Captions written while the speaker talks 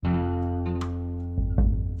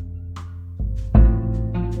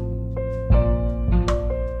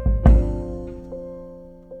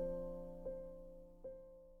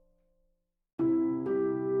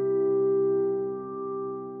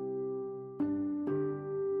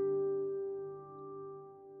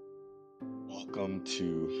Welcome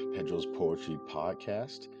to Pedro's Poetry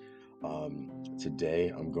Podcast. Today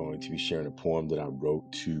I'm going to be sharing a poem that I wrote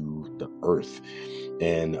to the earth.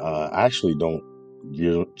 And I actually don't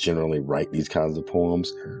generally write these kinds of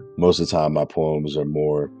poems. Most of the time, my poems are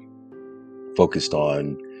more focused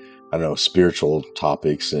on, I don't know, spiritual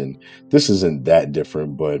topics. And this isn't that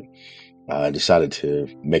different, but I decided to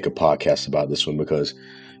make a podcast about this one because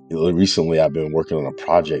recently I've been working on a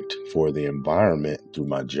project for the environment through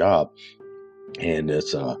my job, and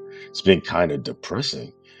it's been kind of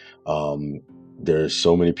depressing. Um, there's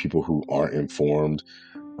so many people who aren't informed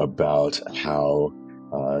about how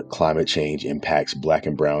climate change impacts Black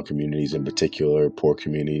and Brown communities in particular, poor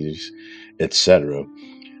communities, etc.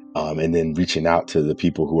 And then reaching out to the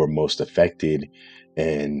people who are most affected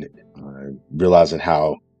and realizing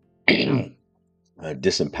how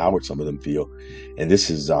disempowered some of them feel. And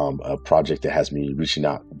this is a project that has me reaching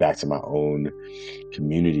out back to my own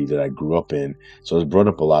community that I grew up in. So it's brought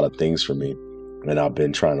up a lot of things for me, and I've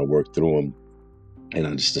been trying to work through them. And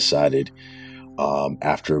I just decided,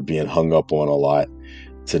 after being hung up on a lot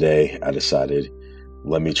today, I decided,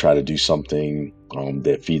 let me try to do something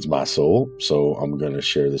that feeds my soul. So I'm going to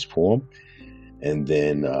share this poem, and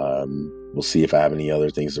then we'll see if I have any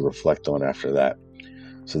other things to reflect on after that.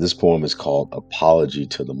 So this poem is called Apology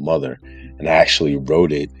to the Mother, and I actually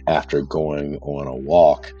wrote it after going on a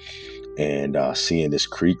walk and seeing this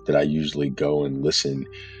creek that I usually go and listen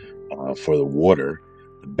for the water,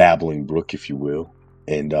 the babbling brook, if you will.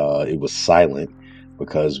 And it was silent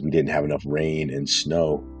because we didn't have enough rain and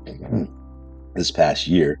snow this past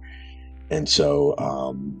year. And so,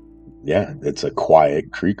 yeah, it's a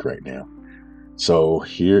quiet creek right now. So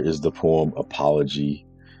here is the poem Apology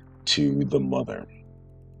to the Mother.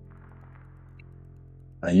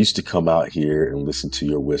 I used to come out here and listen to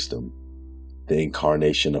your wisdom, the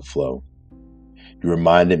incarnation of flow. You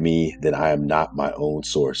reminded me that I am not my own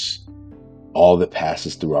source. All that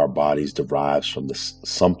passes through our bodies derives from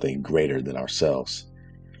something greater than ourselves.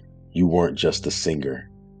 You weren't just a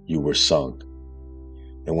singer, you were sung.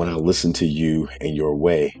 And when I listened to you and your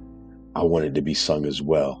way, I wanted to be sung as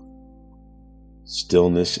well.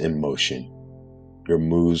 Stillness in motion. Your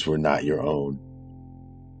moves were not your own.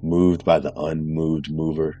 Moved by the unmoved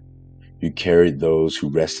mover, you carried those who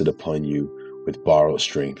rested upon you with borrowed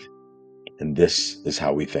strength. And this is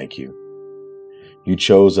how we thank you. You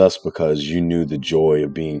chose us because you knew the joy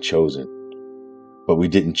of being chosen, but we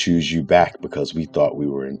didn't choose you back because we thought we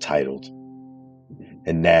were entitled.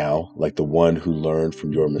 And now, like the one who learned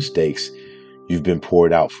from your mistakes, you've been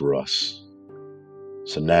poured out for us.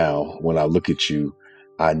 So now, when I look at you,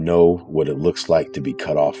 I know what it looks like to be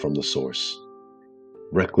cut off from the source.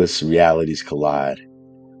 Reckless realities collide.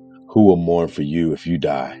 Who will mourn for you if you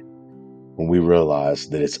die? When we realize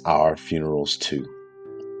that it's our funerals too.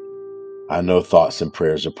 I know thoughts and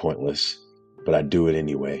prayers are pointless, but I do it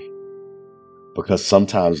anyway. Because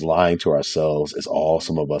sometimes lying to ourselves is all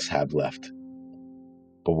some of us have left.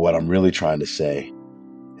 But what I'm really trying to say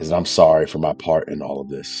is that I'm sorry for my part in all of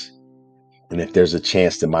this. And if there's a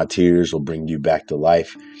chance that my tears will bring you back to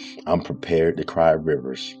life, I'm prepared to cry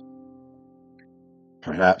rivers.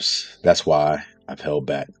 Perhaps that's why I've held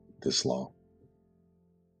back this long.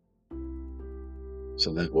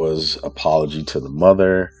 So that was Apology to the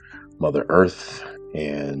Mother, Mother Earth.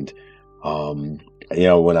 And, um,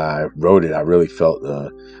 when I wrote it, I really felt a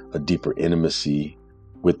deeper intimacy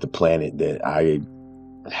with the planet that I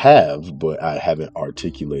have, but I haven't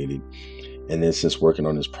articulated. And then since working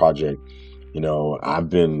on this project, I've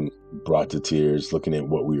been brought to tears looking at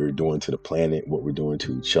what we were doing to the planet, what we're doing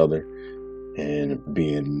to each other, and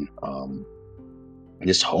being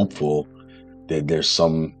just hopeful that there's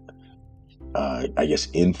some, I guess,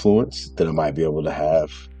 influence that I might be able to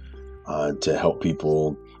have to help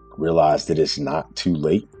people realize that it's not too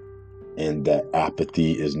late and that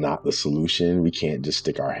apathy is not the solution. We can't just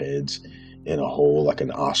stick our heads in a hole like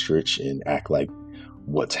an ostrich and act like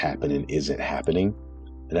what's happening isn't happening.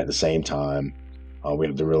 And at the same time, we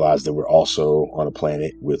have to realize that we're also on a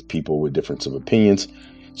planet with people with difference of opinions.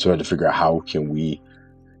 So we have to figure out how can we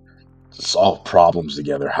solve problems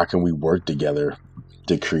together? How can we work together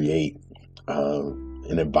to create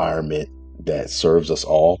an environment that serves us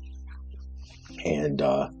all and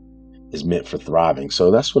is meant for thriving? So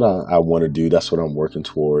that's what I want to do. That's what I'm working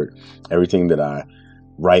toward. Everything that I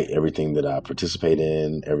write, everything that I participate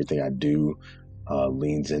in, everything I do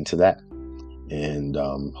leans into that. And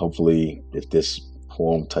hopefully, if this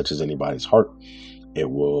poem touches anybody's heart, it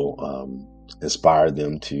will inspire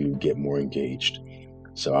them to get more engaged.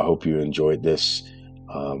 So I hope you enjoyed this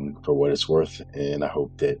for what it's worth, and I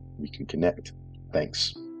hope that we can connect.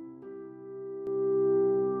 Thanks.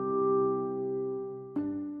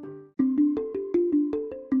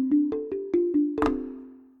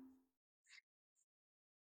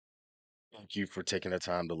 Thank you for taking the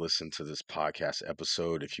time to listen to this podcast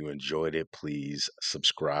episode. If you enjoyed it, please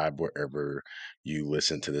subscribe wherever you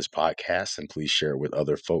listen to this podcast and please share it with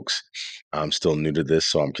other folks. I'm still new to this,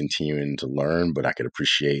 so I'm continuing to learn, but I could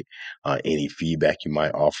appreciate any feedback you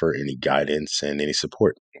might offer, any guidance, and any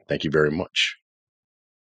support. Thank you very much.